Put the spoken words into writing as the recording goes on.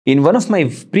In one of my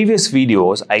previous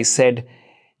videos, I said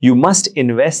you must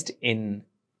invest in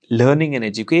learning and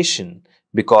education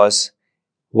because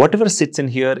whatever sits in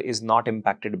here is not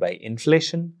impacted by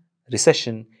inflation,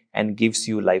 recession, and gives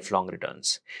you lifelong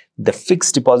returns. The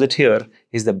fixed deposit here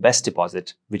is the best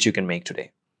deposit which you can make today.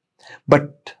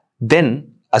 But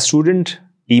then a student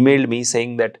emailed me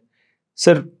saying that,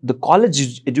 sir, the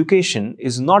college education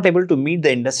is not able to meet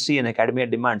the industry and academia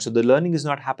demand, so the learning is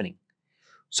not happening.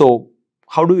 So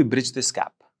how do we bridge this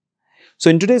gap? So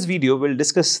in today's video, we'll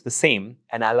discuss the same,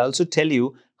 and I'll also tell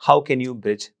you how can you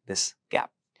bridge this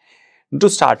gap. To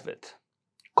start with,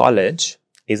 college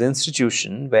is an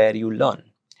institution where you learn.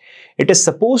 It is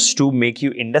supposed to make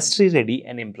you industry ready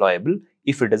and employable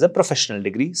if it is a professional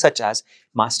degree such as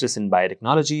Masters in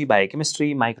Biotechnology,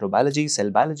 Biochemistry, Microbiology, Cell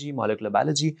Biology, Molecular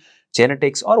Biology,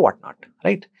 Genetics or whatnot,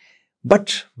 right?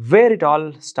 But where it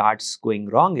all starts going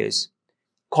wrong is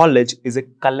college is a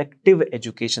collective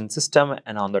education system,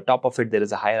 and on the top of it there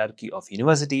is a hierarchy of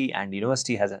university, and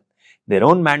university has their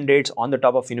own mandates. On the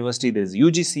top of university there is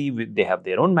UGC, they have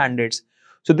their own mandates.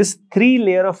 So this three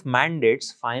layer of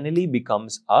mandates finally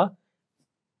becomes a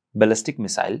ballistic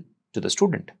missile to the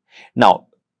student. Now,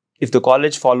 if the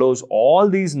college follows all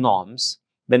these norms,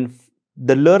 then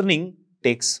the learning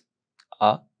takes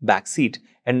a back seat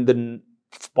and the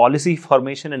policy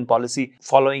formation and policy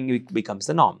following becomes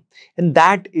the norm. And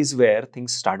that is where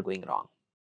things start going wrong.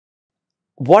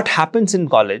 What happens in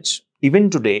college, even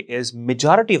today, is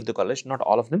majority of the college, not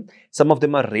all of them, some of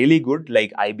them are really good,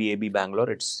 like IBAB Bangalore.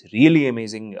 It's really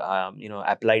amazing,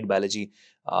 applied biology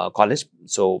college.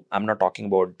 So I'm not talking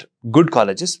about good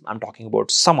colleges. I'm talking about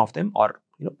some of them, or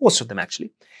most of them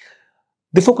actually.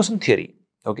 They focus on theory.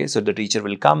 Okay, so the teacher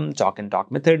will come, chalk and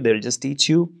talk method. They'll just teach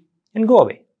you and go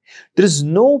away. There is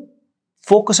no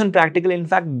focus on practical. In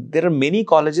fact, there are many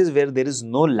colleges where there is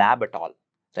no lab at all,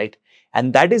 right?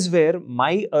 And that is where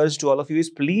my urge to all of you is,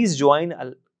 please join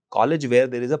a college where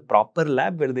there is a proper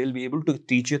lab where they'll be able to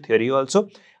teach you theory also.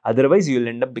 Otherwise, you'll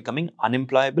end up becoming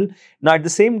unemployable. Now, at the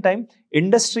same time,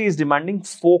 industry is demanding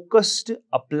focused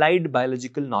applied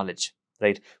biological knowledge,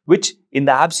 right? Which in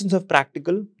the absence of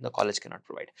practical, the college cannot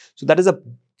provide. So that is the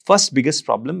first biggest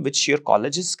problem which your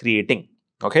college is creating.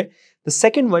 Okay. The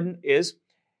second one is,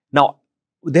 now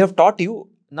they have taught you,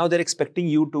 now they're expecting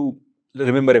you to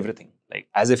remember everything, like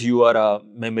as if you are a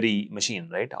memory machine,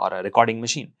 right? Or a recording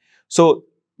machine. So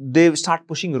they start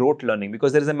pushing rote learning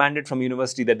because there is a mandate from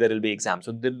university that there will be exams.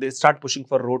 So they start pushing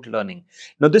for rote learning.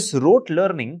 Now this rote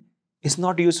learning is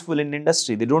not useful in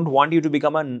industry. They don't want you to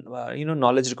become a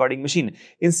knowledge recording machine.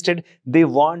 Instead, they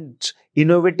want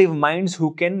innovative minds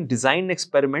who can design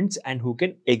experiments and who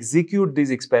can execute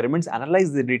these experiments,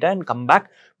 analyze the data and come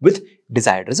back with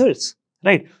desired results,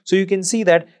 right? So you can see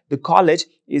that the college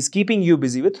is keeping you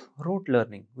busy with rote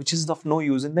learning, which is of no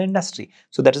use in the industry.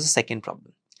 So that is the second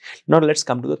problem. Now let's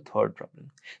come to the third problem.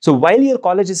 So while your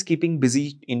college is keeping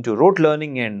busy into rote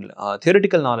learning and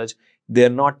theoretical knowledge, they are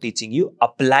not teaching you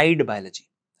applied biology,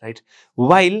 right?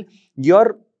 While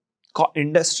your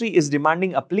industry is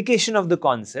demanding application of the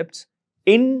concepts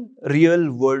in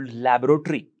real world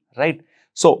laboratory, right?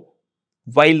 So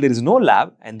while there is no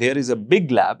lab and there is a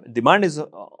big lab, demand is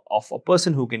of a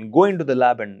person who can go into the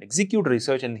lab and execute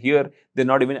research, and here they're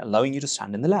not even allowing you to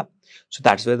stand in the lab. So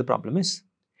that's where the problem is.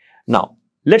 Now,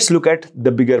 let's look at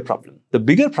the bigger problem. The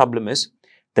bigger problem is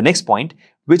the next point,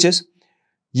 which is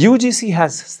UGC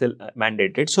has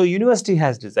mandated, so university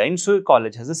has designed, so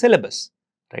college has a syllabus,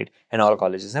 right? And all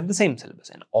colleges have the same syllabus,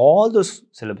 and all those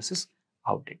syllabuses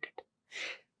outdated.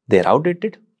 They are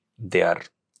outdated. They are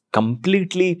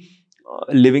completely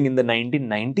living in the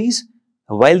 1990s,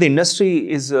 while the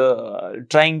industry is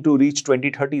trying to reach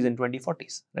 2030s and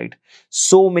 2040s, right?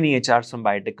 So many HRs from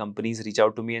biotech companies reach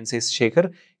out to me and say,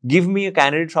 Shekhar, give me a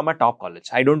candidate from a top college.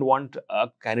 I don't want a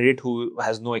candidate who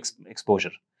has no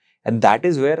exposure. And that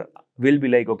is where we'll be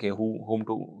like, okay, whom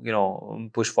to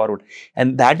push forward.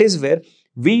 And that is where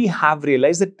we have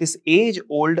realized that this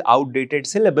age-old, outdated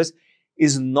syllabus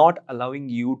is not allowing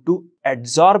you to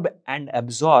absorb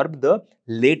the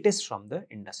latest from the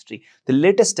industry. The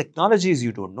latest technologies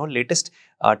you don't know, latest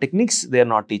techniques they are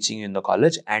not teaching you in the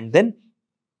college, and then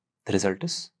the result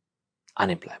is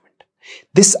unemployment.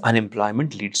 This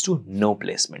unemployment leads to no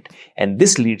placement, and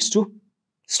this leads to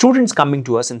students coming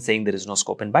to us and saying there is no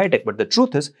scope in biotech. But the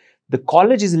truth is, the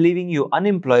college is leaving you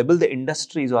unemployable. The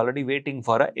industry is already waiting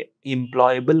for an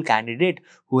employable candidate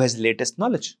who has latest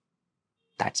knowledge.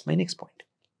 That's my next point.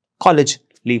 College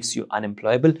leaves you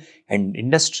unemployable, and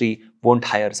industry won't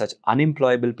hire such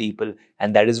unemployable people.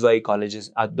 And that is why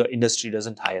colleges, the industry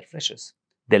doesn't hire freshers.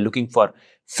 They're looking for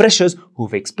freshers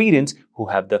who've experience, who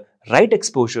have the right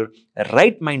exposure,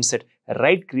 right mindset,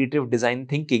 right creative design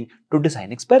thinking to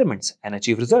design experiments and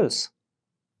achieve results.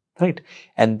 Right?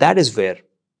 And that is where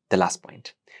the last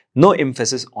point. No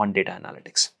emphasis on data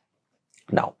analytics.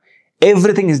 Now,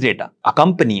 everything is data. A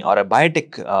company or a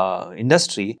biotech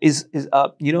industry is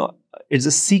it's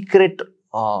a secret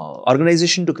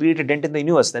organization to create a dent in the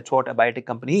universe. That's what a biotech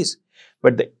company is.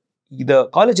 But the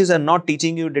colleges are not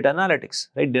teaching you data analytics,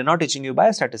 right? They're not teaching you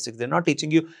biostatistics. They're not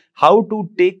teaching you how to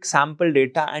take sample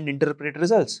data and interpret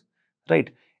results, right?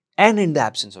 And in the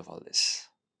absence of all this,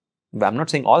 I'm not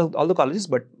saying all the colleges,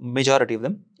 but majority of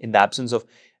them, in the absence of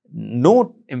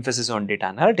no emphasis on data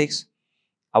analytics,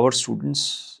 our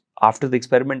students after the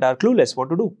experiment are clueless what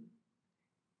to do.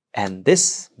 And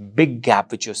this big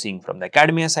gap which you're seeing from the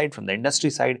academia side, from the industry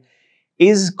side,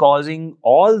 is causing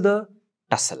all the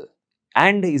tussle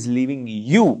and is leaving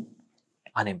you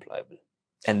unemployable.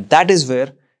 And that is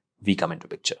where we come into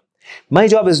picture. My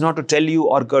job is not to tell you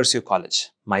or curse your college.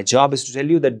 My job is to tell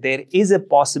you that there is a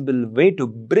possible way to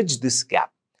bridge this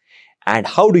gap. And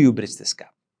how do you bridge this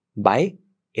gap? By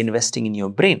investing in your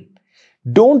brain.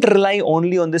 Don't rely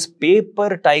only on this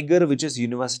paper tiger, which is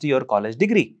university or college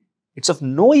degree. It's of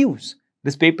no use.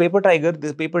 This paper tiger,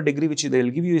 this paper degree which they will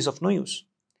give you is of no use.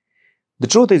 The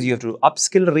truth is you have to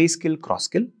upskill, reskill,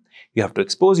 cross-skill. You have to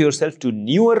expose yourself to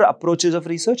newer approaches of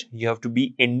research. You have to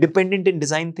be independent in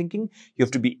design thinking. You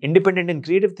have to be independent in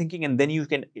creative thinking, and then you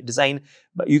can design,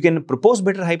 you can propose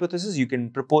better hypotheses, you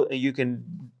can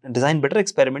design better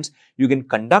experiments, you can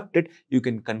conduct it, you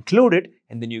can conclude it,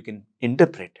 and then you can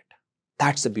interpret it.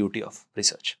 That's the beauty of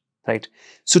research, right?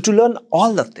 So to learn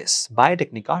all of this,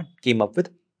 Biotechnica came up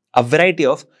with a variety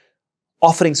of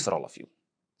offerings for all of you.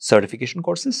 Certification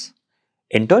courses,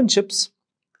 internships,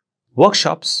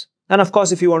 workshops, and of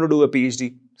course, if you want to do a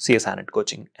PhD, CSANET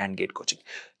coaching and GATE coaching.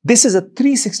 This is a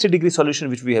 360-degree solution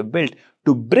which we have built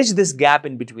to bridge this gap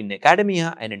in between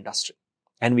academia and industry.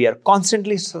 And we are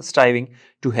constantly striving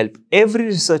to help every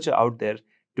researcher out there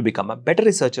to become a better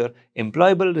researcher,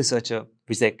 employable researcher,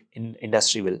 which the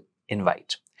industry will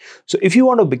invite. So if you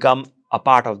want to become a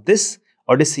part of this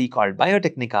odyssey called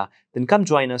Biotechnica, then come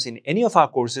join us in any of our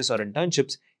courses or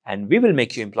internships, and we will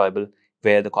make you employable.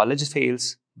 Where the college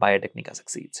fails, Biotechnica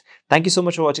succeeds. Thank you so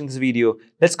much for watching this video.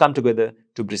 Let's come together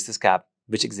to bridge this gap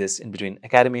which exists in between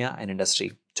academia and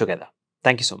industry together.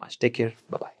 Thank you so much. Take care.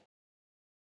 Bye-bye.